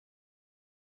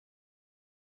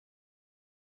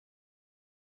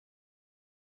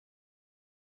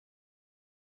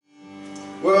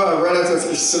Well, right after I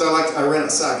finished, said I ran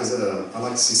outside because I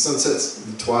like to see sunsets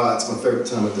and twilight's my favorite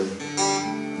time of day.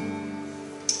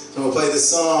 So I'm going to play this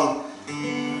song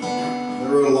I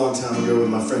wrote a long time ago with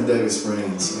my friend Davis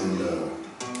Rains.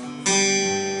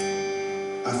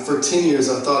 And for 10 years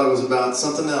I thought it was about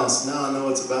something else. Now I know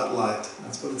it's about light.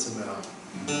 That's what it's about.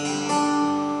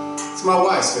 It's my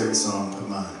wife's favorite song of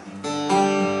mine.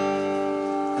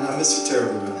 And I miss her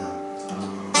terribly right now.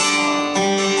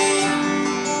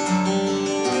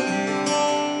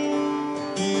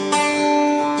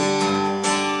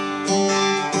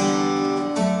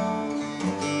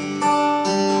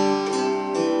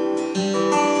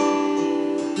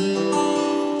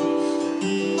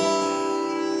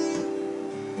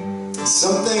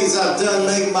 Some things I've done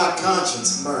make my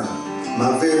conscience burn,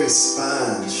 my very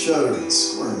spine shudder and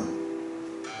squirm.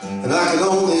 And I can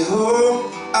only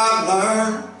hope I've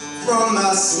learned from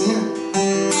my sin.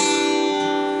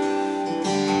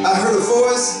 I heard a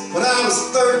voice when I was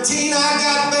 13, I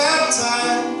got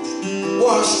baptized,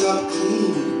 washed up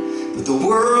clean. But the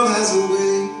world has a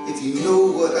way, if you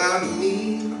know what I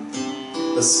mean,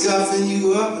 of scuffing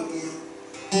you up again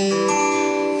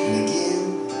and again.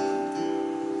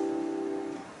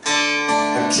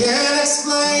 Can't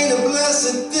explain a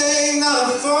blessed thing,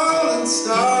 not a falling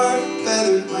star,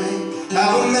 feathered wing.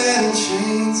 How a man in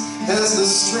chains has the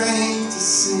strength to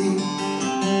sing.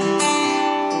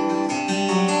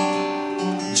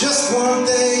 Just one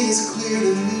thing is clear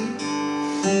to me: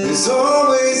 there's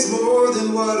always more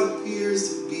than what appears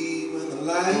to be when the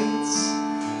light's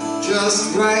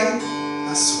just right.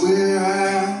 I swear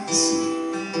I see.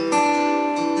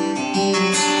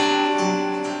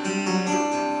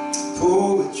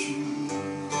 Poetry.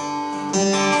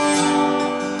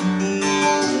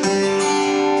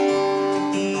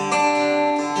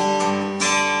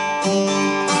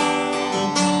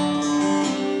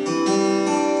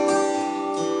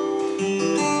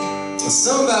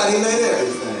 Somebody made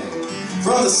everything,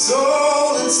 from the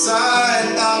soul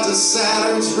inside out to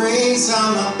Saturn's rings.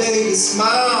 How my baby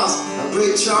smiles, like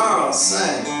Ray Charles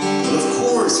sang. But of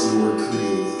course we were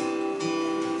created.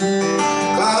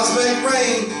 Clouds make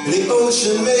rain, and the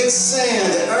ocean makes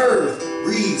sand. The earth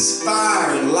breathes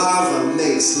fire, and lava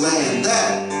makes land.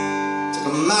 That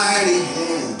took a mighty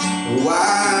hand, a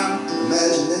wild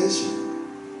imagination,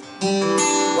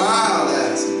 wild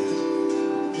attitude.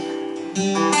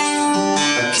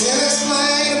 I can't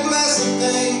explain a blessed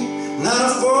thing, not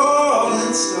a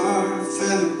falling star,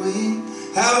 feathered wing.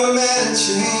 How a man in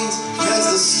chains has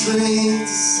the strength to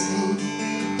sing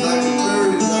like a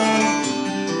bird dog.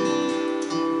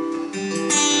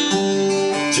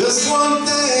 Just one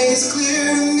thing is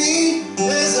clear to me: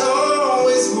 there's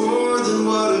always more than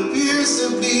what appears to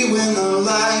be when the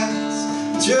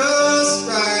light's just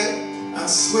right. I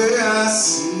swear I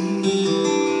see.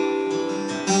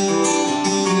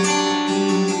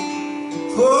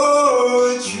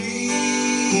 Poetry.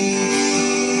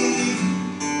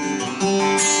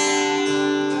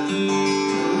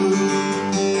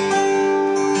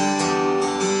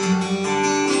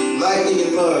 Lightning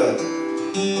and mud.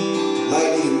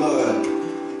 Lightning and mud.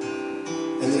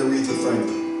 And then Aretha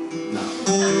Franklin. No.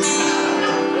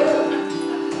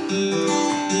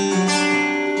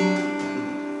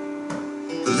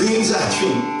 The dreams I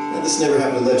dream. Now, this never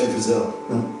happened to Ledger Frizzell.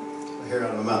 No? My hair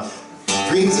out of my mouth.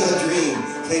 Dreams I dream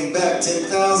came back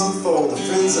 10,000-fold. The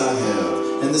friends I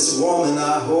have and this woman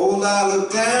I hold. I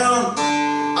look down,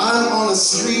 I'm on a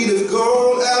street of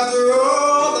gold. After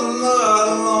all the mud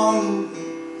along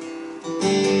the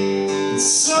way. And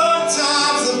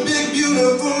sometimes the big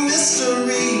beautiful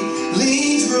mystery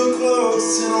leans real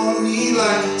close and on me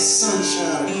like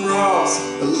sunshine across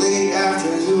a late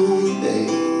afternoon day.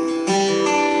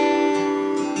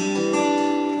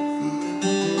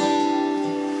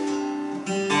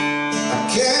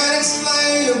 Can't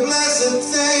explain a blessed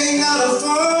thing, not a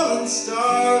falling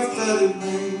star, feathered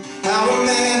wing. How a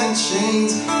man in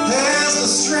chains has the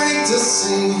strength to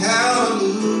sing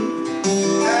hallelujah,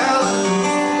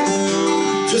 hallelujah.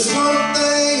 Just one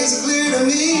thing is clear to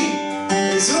me: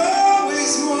 there's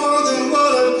always more than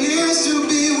what appears to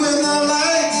be when the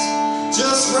light's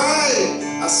just right.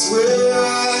 I swear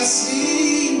I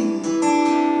see.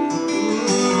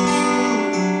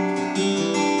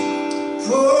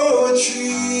 Poetry.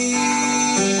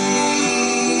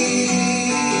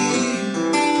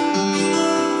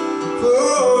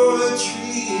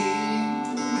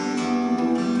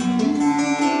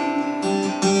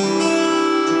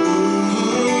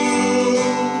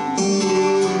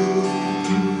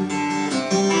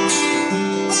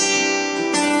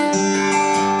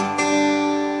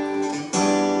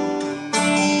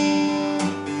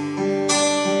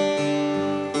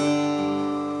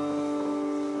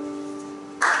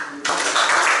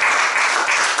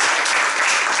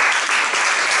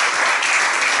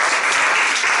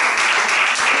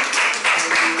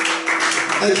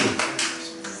 Thank you.